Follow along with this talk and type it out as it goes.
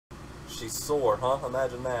she's sore, huh?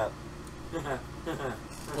 Imagine that.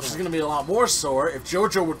 Well, she's gonna be a lot more sore if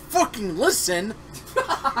JoJo would fucking listen.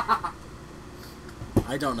 I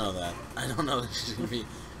don't know that. I don't know that she's gonna be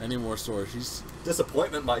any more sore. She's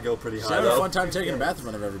Disappointment might go pretty high. having a fun time taking a bath in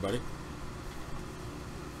front of everybody.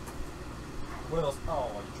 Well,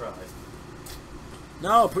 oh, you tried.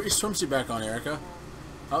 No, put your swimsuit back on, Erica.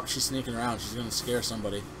 Oh, she's sneaking around. She's gonna scare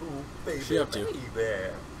somebody. Ooh, baby, What's she up to?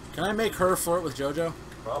 Baby. Can I make her flirt with JoJo?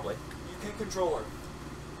 Probably. You can control her.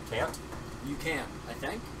 Can't? You can, I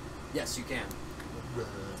think. Yes, you can.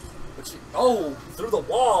 But she, oh, through the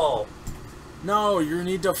wall. No, you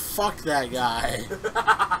need to fuck that guy.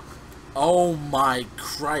 Oh my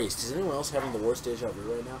Christ. Is anyone else having the worst deja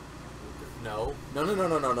vu right now? No.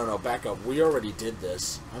 No. Back up. We already did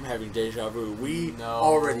this. I'm having deja vu. We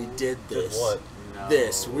already did this. Did what? No.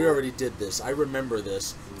 This. We already did this. I remember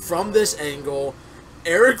this. From this angle,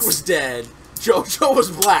 Eric was dead. JoJo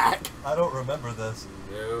was black. I don't remember this.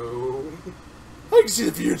 No. I can see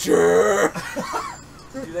the future.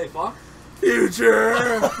 Do they fuck?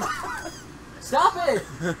 Future. Stop it!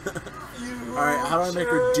 Alright, how do I make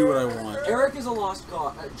her do what I want? Eric is a lost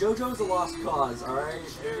cause. JoJo is a lost cause, alright?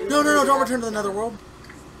 No, don't return to the netherworld.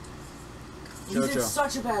 He's in JoJo.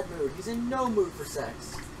 such a bad mood. He's in no mood for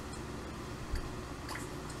sex.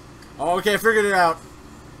 Oh, okay, I figured it out.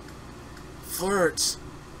 Flirts.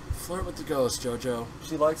 Flirt with the ghost, JoJo.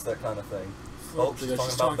 She likes that kind of thing. Flirt Oh, with the ghost.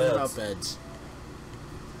 She's talking talking about about beds.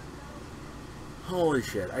 Holy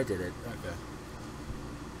shit, I did it.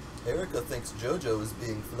 Okay. Erica thinks JoJo is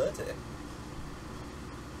being flirty.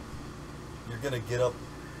 You're gonna get up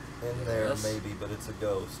in there, Yes. maybe, but it's a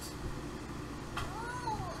ghost.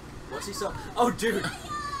 What's he so? Oh, dude.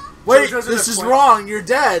 Wait, JoJo's in this a is point- wrong. You're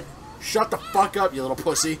dead. Shut the fuck up, you little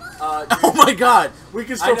pussy. Dude, Oh my god. We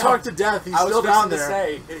can I still know. talk to death. He's I was still down fixing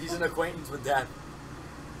there. to say he's an acquaintance with death.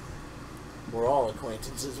 We're all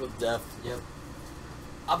acquaintances with death. Yep.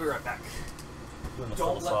 I'll be right back. Doing the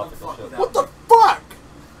Don't let them philosophical fuck shit. with that. What the fuck?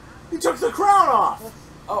 He took the crown off.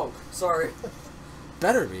 Oh, sorry.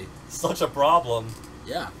 Better be. Such a problem.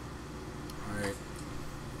 Yeah. Alright.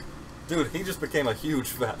 Dude, he just became a huge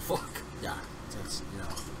fat fuck. Yeah. That's, you know.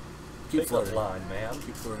 Keep Pick flirting. up line, man.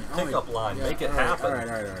 Keep flirting. Pick up line. Yeah, Make it alright, happen.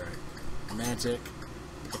 Alright. Romantic.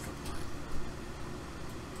 Pick up line.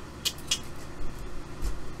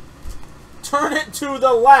 Turn it to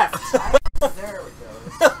the left. There we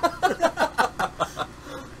go.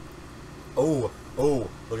 Oh,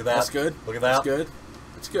 look at that. That's good. Look at that. That's good.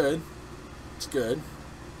 That's good. It's good.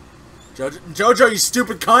 JoJo, you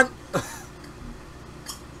stupid cunt.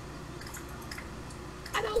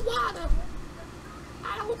 I don't wanna.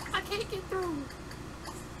 I can't get through.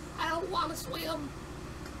 I don't wanna swim.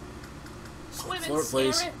 Swimming's Floor,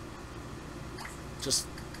 please. scary. Just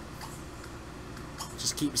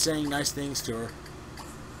keep saying nice things to her.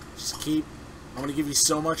 I'm gonna give you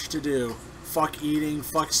so much to do. Fuck eating,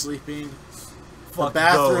 fuck sleeping. Fuck the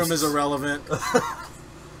bathroom ghosts. is irrelevant.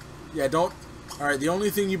 Yeah, don't. Alright, the only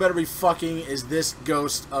thing you better be fucking is this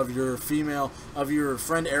ghost of your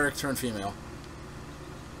friend Eric turned female.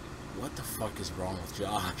 What the fuck is wrong with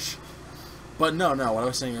Josh? But no, what I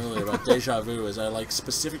was saying earlier about deja vu is I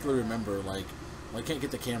specifically remember I can't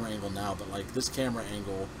get the camera angle now, but this camera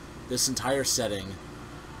angle, this entire setting,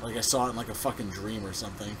 I saw it in a fucking dream or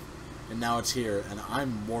something, and now it's here, and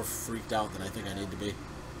I'm more freaked out than I think I need to be.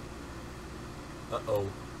 Uh-oh.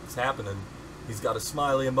 It's happening. He's got a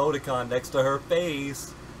smiley emoticon next to her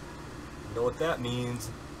face. You know what that means?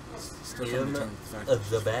 Still In trying to turn the fact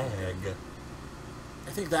the bag.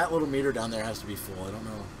 I think that little meter down there has to be full. I don't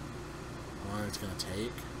know how long it's gonna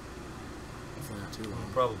take. Hopefully not too long.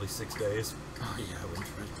 Probably 6 days. Oh yeah, I wouldn't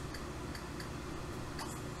try.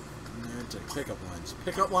 Romantic pickup lines.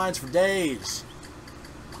 Pickup lines for days.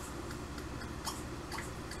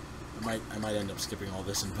 I might end up skipping all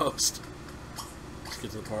this in post. Let's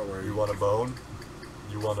get to the part where You want a bone?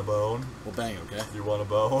 You want a bone? We'll bang, okay? You want a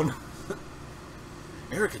bone?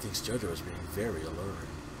 Erica thinks JoJo is being very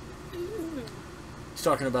alluring. He's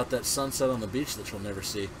talking about that sunset on the beach that you'll never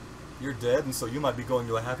see. You're dead, and so you might be going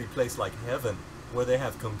to a happy place like heaven, where they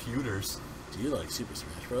have computers. Do you like Super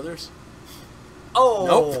Smash Brothers? Oh!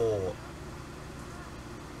 Nope.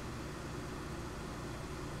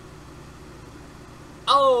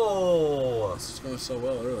 Oh! This is going so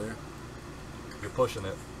well earlier. You're pushing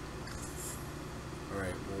it.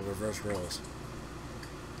 Alright, we'll reverse roles.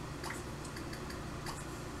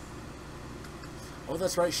 Oh,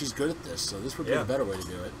 that's right, she's good at this, so this would be Yeah. a better way to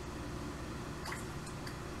do it.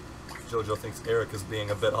 JoJo thinks Eric is being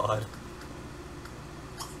a bit odd.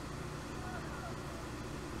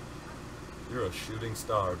 You're a shooting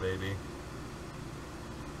star, baby.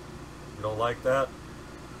 You don't like that?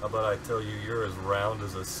 How about I tell you you're as round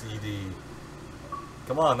as a CD?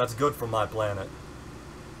 Come on, that's good for my planet.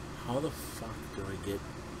 How the fuck do I get...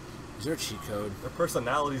 Is there a cheat code? Their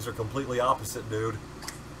personalities are completely opposite, dude.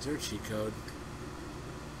 Is there a cheat code?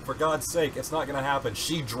 For God's sake, it's not gonna happen.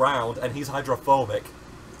 She drowned, and he's hydrophobic.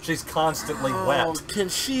 She's constantly wet. Can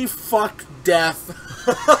she fuck Death?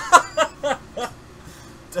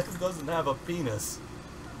 Death doesn't have a penis.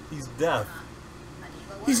 He's Death.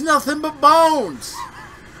 He's nothing but bones!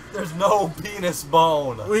 There's no penis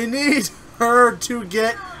bone. We need her to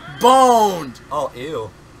get boned! Oh,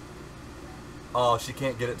 ew. Oh, she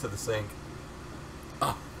can't get it to the sink.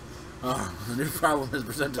 Oh, a new problem has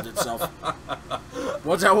presented itself.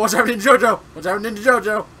 What's happening to JoJo? What's happening to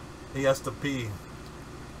JoJo? He has to pee.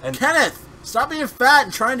 And Kenneth! Stop being fat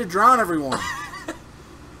and trying to drown everyone.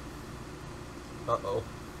 Uh-oh.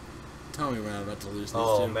 Tell me when I'm about to lose these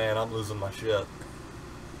Oh, two. man, I'm losing my shit.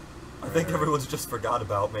 I think everyone's just forgot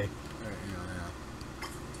about me. Alright, yeah.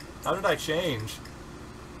 How did I change?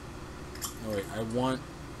 Oh, wait, I want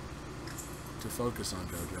to focus on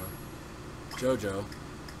JoJo. JoJo,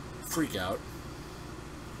 freak out.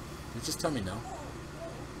 You just tell me no.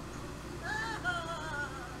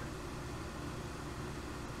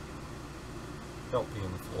 Don't pee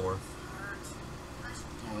on the floor.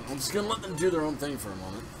 I'm just gonna let them do their own thing for a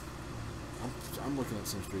moment. I'm looking at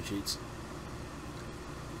Sims 3 cheats.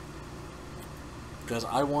 Because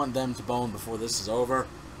I want them to bone before this is over.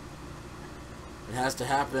 It has to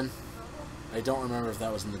happen. I don't remember if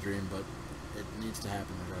that was in the dream, but it needs to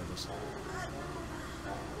happen regardless.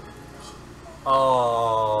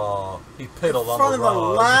 Oh, he piddled on In front the of the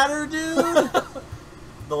rug. ladder, dude!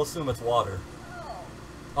 They'll assume it's water.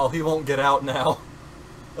 Oh, he won't get out now.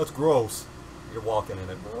 That's gross. You're walking in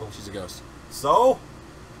it, bro. She's a ghost. So?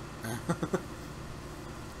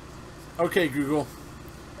 Okay, Google.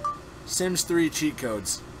 Sims 3 cheat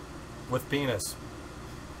codes. With penis.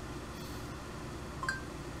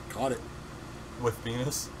 Caught it. With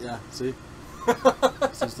penis? Yeah, see?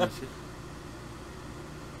 Sims 3 cheat.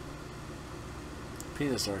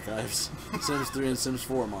 Penis archives. Sims 3 and Sims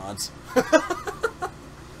 4 mods.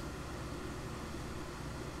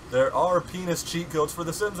 There are penis cheat codes for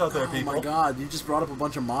the Sims out there, Oh people. my god, you just brought up a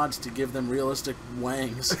bunch of mods to give them realistic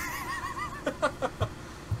wangs.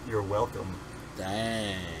 You're welcome.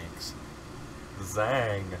 Thanks.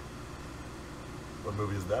 Zang. What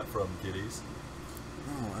movie is that from, kiddies?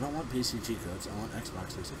 No, I don't want PC cheat codes. I want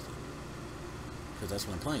Xbox 360. Because that's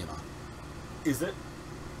what I'm playing it on. Is it?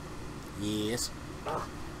 Yes. Ah.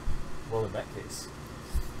 Well, in that case.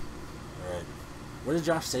 Alright. Where did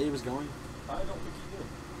Josh say he was going? I don't think he did.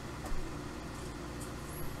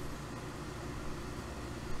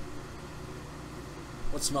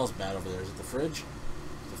 What smells bad over there? Is it the fridge?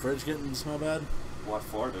 Is the fridge getting to smell bad? Well, I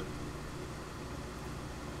farted.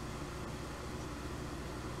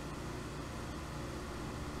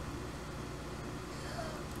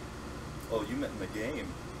 Oh, you meant in the game.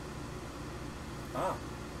 Ah.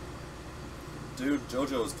 Dude,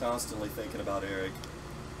 JoJo is constantly thinking about Eric.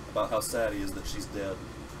 About how sad he is that she's dead.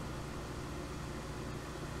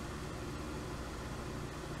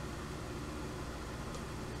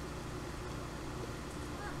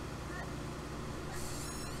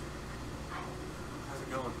 How's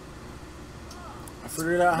it going? I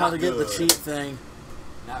figured out how Not to get the good. cheat thing.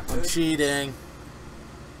 Not I'm good. cheating.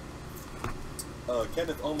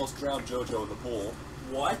 Kenneth almost drowned JoJo in the pool.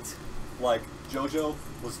 What? Like, JoJo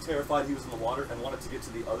was terrified he was in the water and wanted to get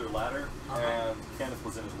to the other ladder, and Kenneth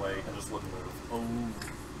was in his way and just wouldn't move. Oh.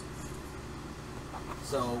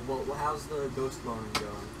 So, well, how's the ghost boning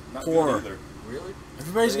going? Not Poor. good either. Really?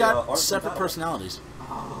 Everybody's They, got aren't separate compatible. personalities.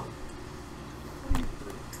 Oh.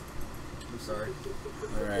 I'm sorry.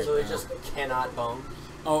 Alright. So they just cannot bone?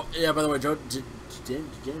 Oh, yeah, by the way, did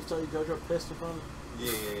James tell you JoJo pissed in front of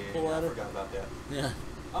Yeah, Pull I ladder? forgot about that. Yeah.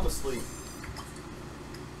 I'm asleep.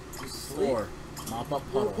 You sleep? 4. Mop up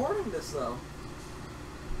We're puddle. recording this, though.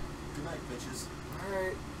 Good night, bitches.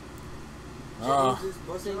 Alright. Ah. James is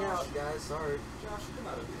buzzing out, guys. Sorry. Josh, you're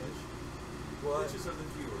not a bitch. What? Bitches are the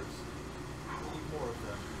viewers. We need more of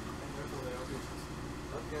them. And therefore they are bitches.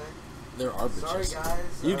 Okay. There are Sorry, bitches.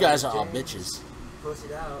 guys. You guys are all James bitches.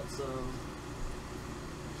 Pussied out, so...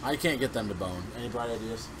 I can't get them to bone. Any bright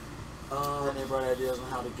ideas? Any bright ideas on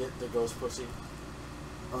how to get the ghost pussy?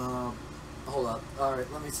 Hold up.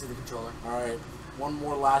 Alright, let me see the controller. Alright. One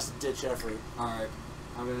more last ditch effort. Alright.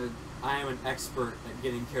 I am an expert at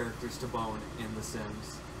getting characters to bone in The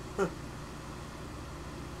Sims.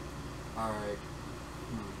 Alright.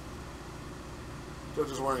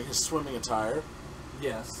 JoJo's wearing his swimming attire.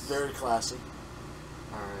 Yes. Very classy.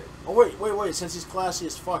 Alright. Oh, wait. Since he's classy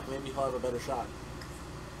as fuck, maybe he'll have a better shot.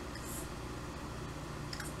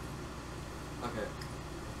 Okay.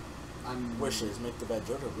 Wishes, make the bed.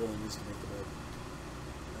 Jojo really needs to make the bed.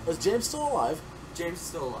 Is James still alive? James is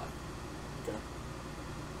still alive. Okay.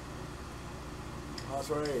 Oh, that's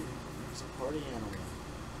right. He's a party animal.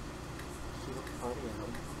 He's a party animal.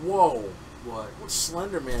 Whoa! What? What's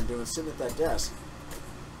Slender Man doing sitting at that desk?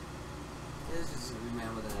 It's just a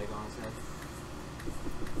man with an egg on his head.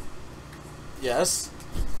 Yes.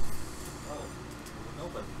 Oh,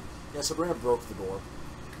 open. Yeah, Sabrina broke the door.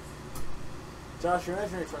 Josh, your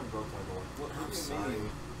imaginary friend broke my door. What do I'm you sorry. mean?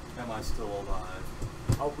 Am I still alive?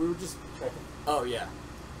 Oh, we were just checking. Oh, yeah.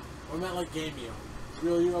 We meant like game you.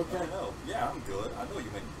 Really, you okay? I know. Yeah, I'm good. I know you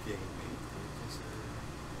meant game me.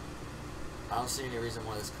 I don't see any reason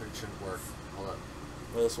why this shouldn't work. Hold up.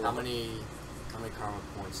 Well, this How one. many karma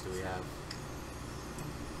points do we have?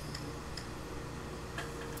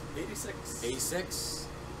 86. 86?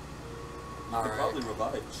 You could probably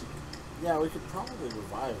revive Cheek. Yeah, we could probably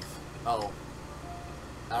revive. Oh.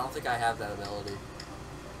 I don't think I have that ability.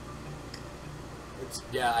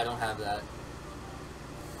 Yeah, I don't have that.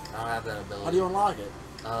 I don't have that ability. How do you unlock it?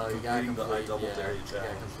 You gotta Completing the I complete, double yeah, dare you you gotta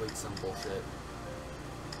challenge. complete some bullshit.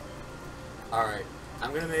 Alright,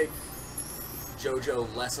 I'm gonna make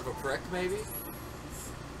JoJo less of a prick, maybe?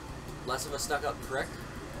 Less of a stuck-up prick?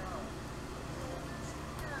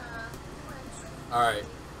 Alright,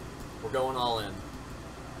 we're going all in.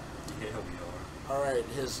 Yeah, we are. Alright,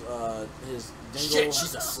 his dingle... Shit,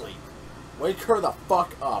 she's asleep. Wake her the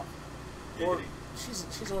fuck up. Or,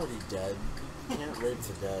 Giggity. she's already dead. You can't rape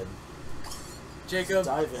the dead. Jacob,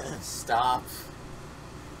 Dive in. stop.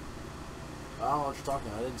 I don't know what you're talking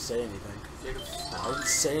about. I didn't say anything. Jacob, I stop. didn't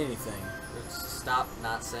say anything. Stop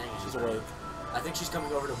not saying She's anything. awake. I think she's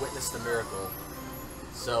coming over to witness the miracle.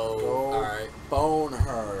 So, Go alright. bone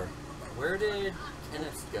her. Where did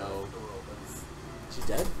Kenneth go? Is she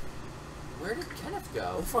dead? Where did Kenneth Where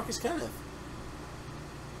go? the fuck is Kenneth?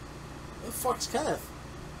 Where the fuck's Kenneth?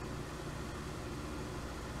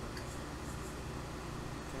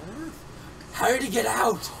 Kenneth? How did he get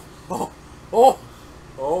out?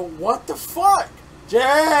 Oh, what the fuck?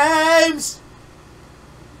 James!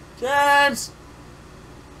 James!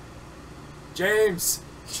 James!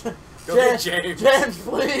 Go get James. James,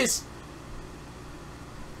 please!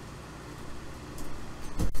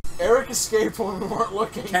 Eric escaped when we weren't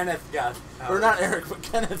looking. Kenneth got out. Or not Eric, but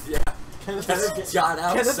Kenneth. Yeah. Kenneth got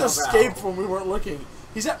out Kenneth somehow. escaped when we weren't looking.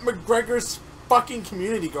 He's at McGregor's fucking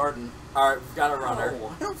community garden. Alright, we've got a runner.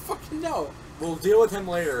 I don't fucking know. We'll deal with him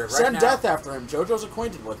later. Right Send now, death after him. JoJo's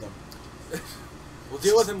acquainted with him. We'll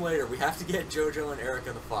deal with him later. We have to get JoJo and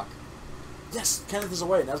Erica the fuck. Yes, Kenneth is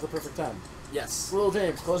away. Now's the perfect time. Yes. Little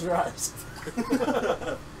James, close your eyes.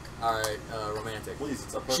 Alright, romantic. Please,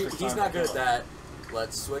 it's a perfect He's time not to good go. at that.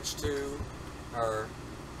 Let's switch to her.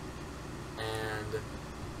 And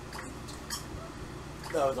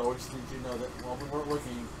That was always did you know that while we weren't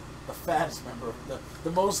looking, the fattest member,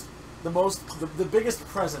 the biggest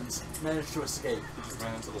presence managed to escape. He just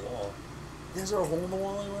ran into the wall. Is there a hole in the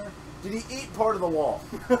wall anywhere? Did he eat part of the wall?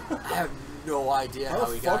 I have no idea How how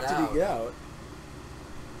the he fuck got did out. he get out?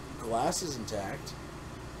 Glass is intact.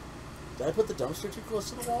 Did I put the dumpster too close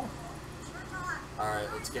to the wall? Alright,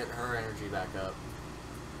 let's get her energy back up.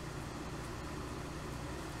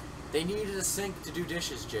 They needed a sink to do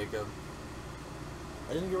dishes, Jacob.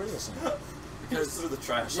 I didn't get rid of this thing. He just threw the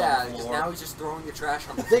trash Yeah, on the just floor. now he's just throwing the trash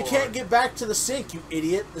on the They floor. can't get back to the sink, you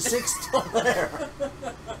idiot. The sink's still there.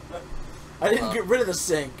 I didn't get rid of the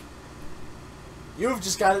sink. You've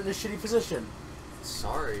just got it in a shitty position.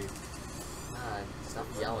 Sorry. God, stop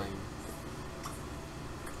yelling.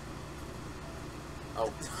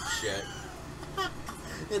 Oh, shit.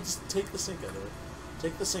 Yeah, just take the sink out of it.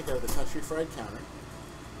 Take the sink out of the country fried counter.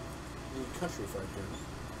 The country fried counter.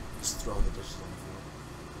 Just throw the dishes on the floor.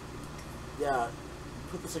 Yeah,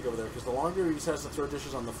 put the sink over there, because the longer he has to throw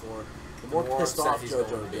dishes on the floor, the more pissed upset off he's going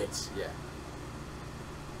to JoJo be. gets. Yeah.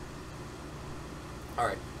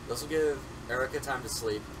 Alright, this will give Erica time to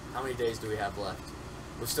sleep. How many days do we have left?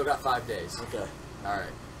 We've still got 5 days. Okay. Alright.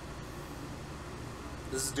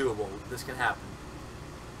 This is doable. This can happen.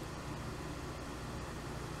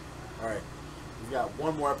 Alright. We've got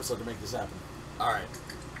one more episode to make this happen. Alright.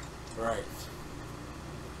 Alright.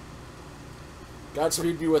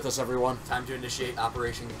 Godspeed be with us, everyone. Time to initiate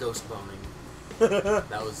Operation Ghost Boning.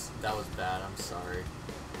 That was bad. I'm sorry.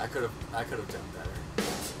 I could have done better.